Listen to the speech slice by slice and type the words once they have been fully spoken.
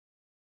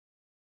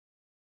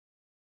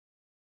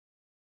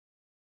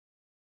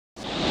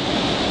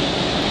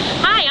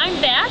I'm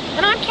Beth.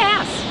 And I'm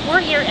Cass. We're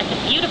here at the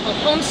beautiful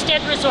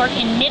Homestead Resort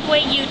in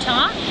Midway,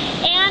 Utah,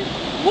 and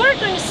we're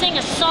going to sing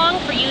a song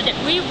for you that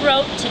we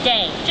wrote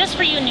today. Just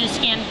for you, New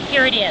Skin.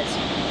 Here it is.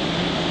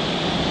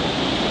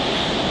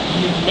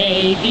 You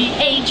may be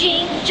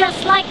aging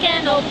just like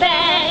an old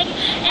bag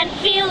and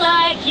feel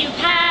like you've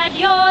had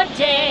your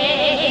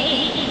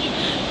day.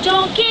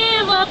 Don't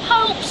give up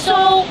hope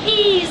so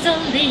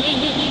easily.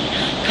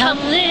 Come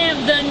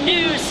live the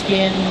New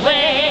Skin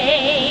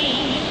way.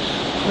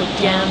 Put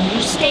down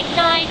your steak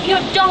knife, your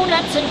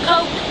donuts and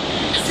Coke.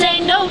 Say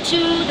no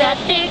to that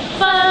big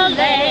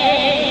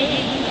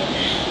filet.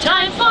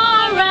 Time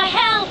for a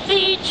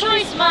healthy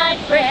choice, my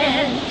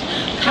friend.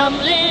 Come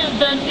live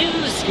the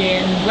New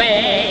Skin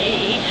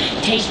way.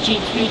 Taste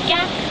G3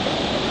 Gap,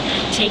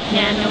 take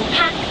Nano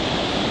Pack.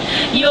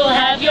 You'll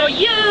have your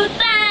youth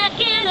back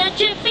in a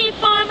jiffy.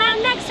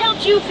 Pharma-Nex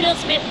helps you feel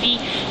spiffy.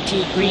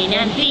 Tea Green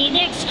and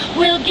Phoenix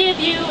will give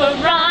you a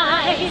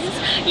rise.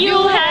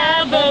 You'll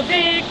have a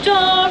victory.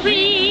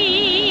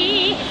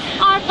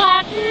 Our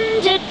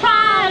patented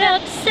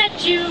products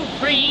set you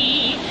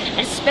free,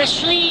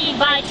 especially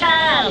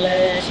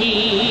vitality.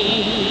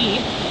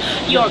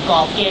 Your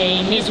golf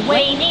game is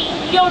waning,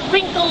 your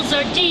wrinkles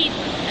are deep,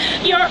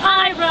 your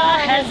ira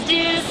has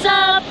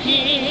disappeared.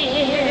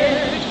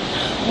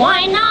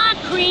 Why not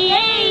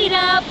create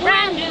a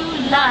brand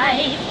new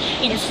life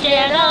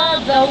instead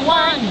of the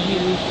one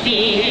you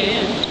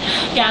feared?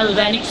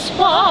 Galvanic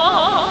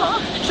Spa,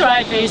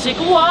 Triphasic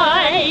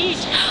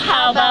White.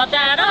 How about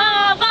that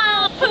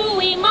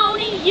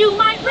Avapooey-Moni? You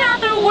might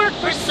rather work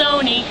for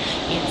Sony.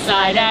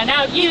 Inside and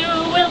out you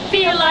will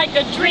feel like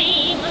a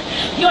dream.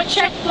 Your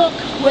checkbook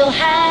will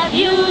have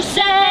you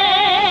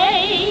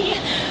say,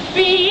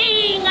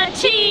 being a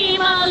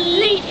team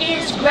elite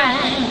is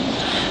grand.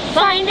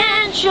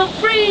 Financial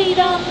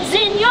freedom's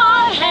in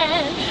your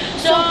hand.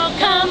 So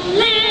come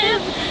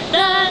live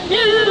the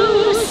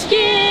New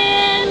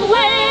Skin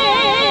way.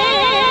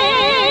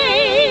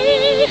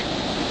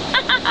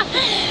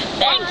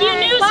 Thank you,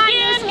 New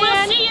Skin.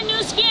 We'll see you,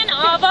 New Skin.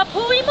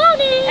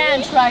 Avapooey-Moni.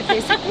 And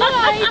Triphasic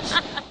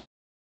White.